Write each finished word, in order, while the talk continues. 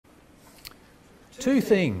Two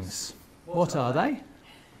things. What are they?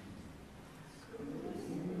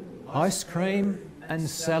 Ice cream and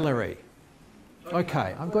celery.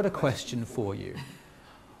 Okay, I've got a question for you.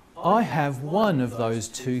 I have one of those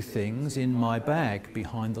two things in my bag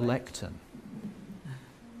behind the lectern.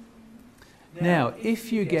 Now,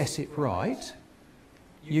 if you guess it right,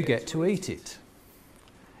 you get to eat it.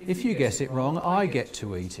 If you guess it wrong, I get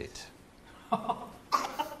to eat it.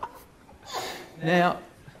 Now,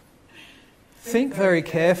 think very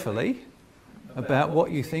carefully about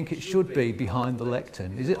what you think it should be behind the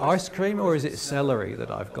lectern. Is it ice cream or is it celery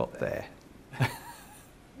that I've got there?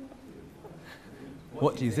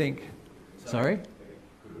 What do you think? Sorry?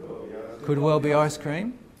 Could well be ice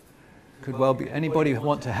cream? Could well be. Anybody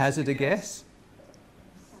want to hazard a guess?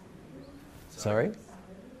 Sorry?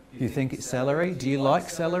 You think it's celery? Do you like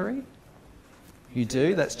celery? You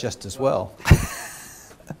do? That's just as well.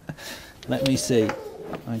 Let me see.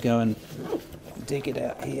 I go and dig it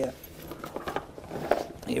out here.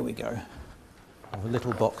 Here we go. A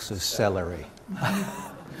little box of celery.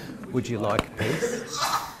 Would you like a piece?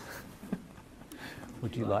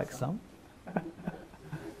 Would you like some?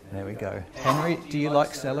 There we go. Henry, do you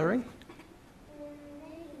like celery?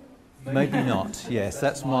 Maybe not. Yes,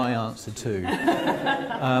 that's my answer too.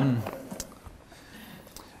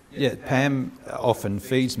 Yeah, Pam often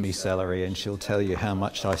feeds me celery and she'll tell you how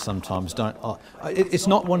much I sometimes don't. It's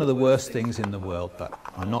not one of the worst things in the world, but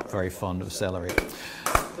I'm not very fond of celery.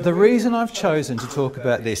 The reason I've chosen to talk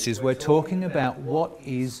about this is we're talking about what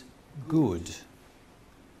is good.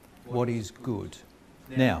 What is good.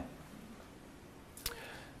 Now,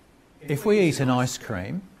 if we eat an ice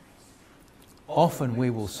cream, often we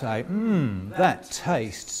will say, that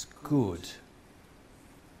tastes good.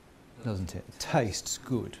 Doesn't it? It tastes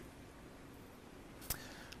good.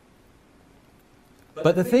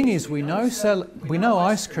 But the thing is, we know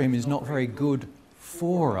ice cream is not very good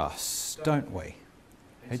for us, don't we?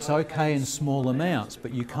 It's okay in small amounts,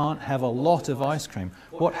 but you can't have a lot of ice cream.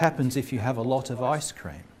 What happens if you have a lot of ice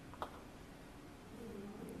cream?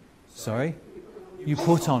 Sorry? You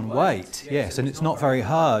put on weight, yes, and it's not very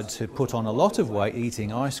hard to put on a lot of weight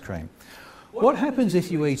eating ice cream. What happens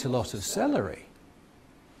if you eat a lot of celery?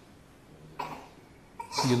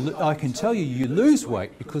 I can tell you, you lose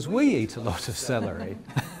weight because we eat a lot of celery.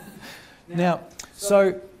 Now,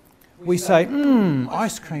 so we say,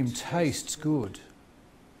 ice cream tastes good.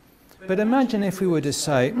 But imagine if we were to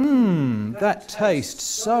say, that tastes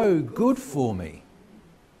so good for me.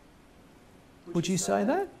 Would you say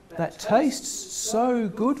that? That tastes so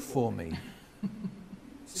good for me.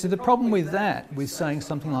 So the problem with that, with saying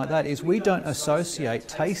something like that, is we don't associate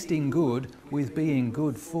tasting good with being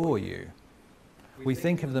good for you. We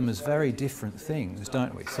think of them as very different things,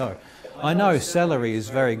 don't we? So I know celery is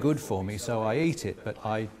very good for me, so I eat it, but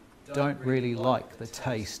I don't really like the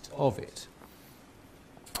taste of it.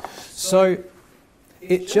 So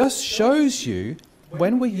it just shows you,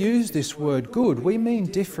 when we use this word good, we mean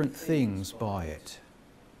different things by it.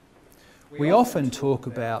 We often talk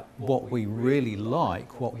about what we really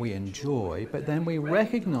like, what we enjoy, but then we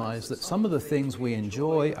recognise that some of the things we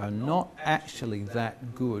enjoy are not actually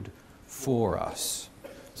that good for us.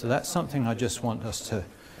 So that's something I just want us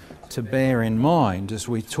to bear in mind as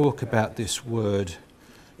we talk about this word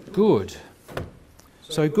good.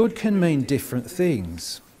 So good can mean different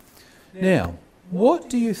things. Now, what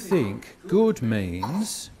do you think good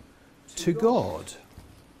means to God?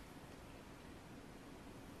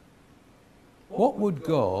 What would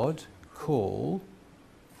God call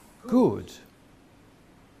good?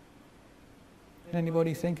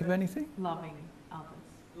 Anybody think of anything? Loving others.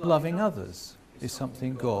 Loving others is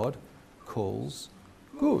something God calls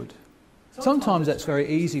good. Sometimes that's very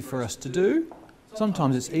easy for us to do.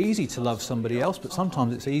 Sometimes it's easy to love somebody else, but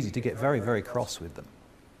sometimes it's easy to get very, very cross with them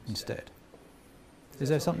instead. Is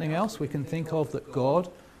there something else we can think of that God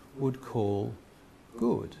would call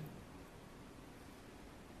good?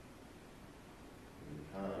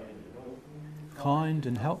 Kind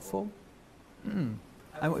and helpful? And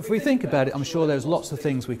if we think about it, I'm sure there's lots of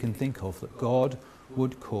things we can think of that God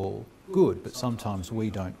would call good, but sometimes we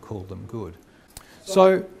don't call them good.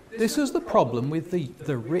 So this is the problem with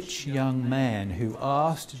the rich young man who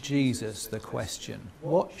asked Jesus the question,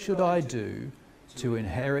 what should I do to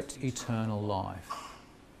inherit eternal life?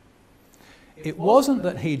 It wasn't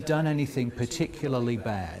that he'd done anything particularly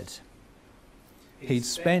bad. He'd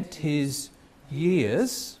spent his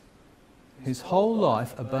years, his whole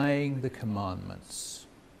life, obeying the commandments.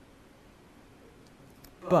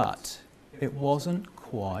 But it wasn't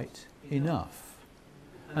quite enough.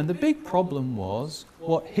 And the big problem was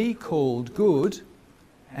what he called good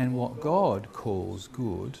and what God calls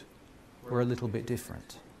good we're a little bit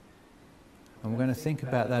different. And we're going to think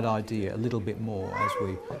about that idea a little bit more as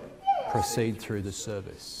we proceed through the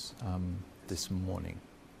service this morning.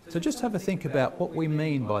 So just have a think about what we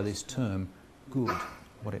mean by this term, good,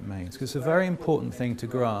 what it means. Because it's a very important thing to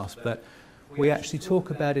grasp that we actually talk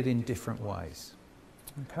about it in different ways.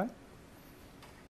 Okay?